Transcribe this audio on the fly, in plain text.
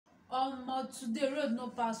Today road no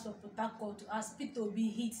pass for Port Harcourt as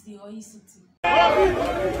P2B hits the oil city.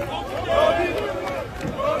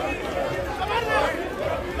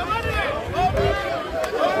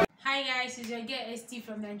 Hi guys, it's your girl Esty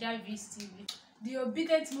from entourage TV. The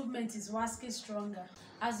obedient movement is waxing stronger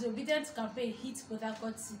as the obedient campaign hits Port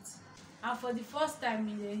Harcourt city, and for the first time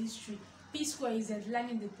in their history, Psquare is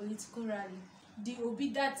headlining the political rally, the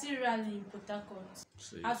Obedati rally in Port Harcourt.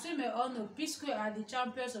 As we may all know, Psquare are the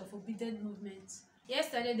champions of obedient movement.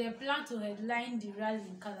 Yesterday, they planned to headline the rally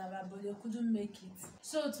in Calabar, but they couldn't make it.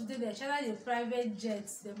 So today, they chartered a private jet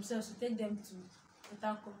themselves to take them to Port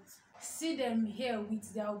Harcourt. See them here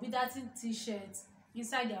with their Obedati t-shirts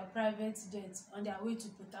inside their private jet on their way to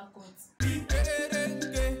Port Harcourt.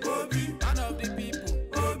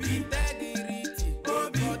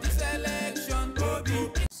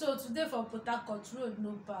 So today for Port Harcourt, road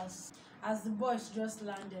no pass as the boys just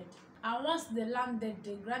landed, and once they landed,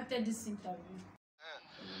 they granted this interview.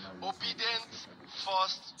 Obedient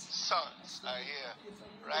first sons are here,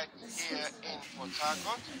 right here in Port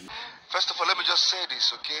Harcourt. First of all, let me just say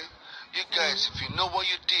this, okay? You guys, if you know what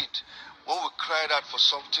you did, when we cried out for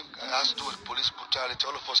something that has to do with police brutality,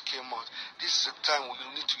 all of us came out. This is a time when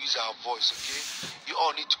you need to use our voice, okay? You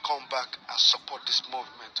all need to come back and support this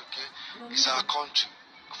movement, okay? It's our country.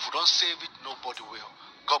 If we don't save it, nobody will.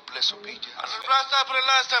 God bless obedience. And for the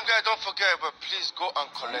last time, guys, don't forget, but please go and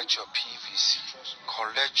collect your PVC.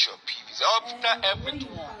 Collect your PVC. After everything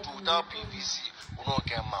we do without PVC, we don't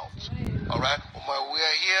get them out. Alright? We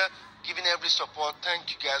are here giving every support.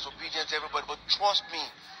 Thank you guys, obedience everybody. But trust me,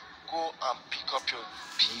 go and pick up your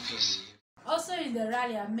PVC. Also in the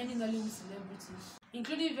rally are many Nollywood celebrities,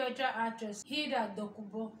 including virtual actress Hilda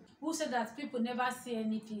Dokubo, who said that people never see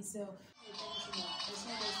anything self.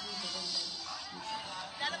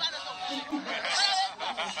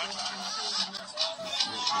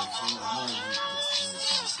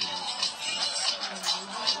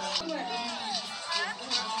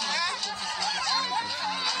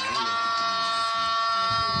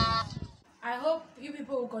 I hope you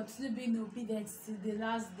people will continue being obedient till the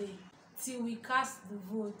last day, till we cast the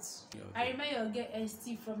vote. I remind your girl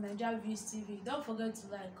Esty from entourage TV. Don't forget to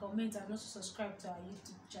like, comment, and also subscribe to our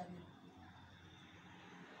YouTube channel.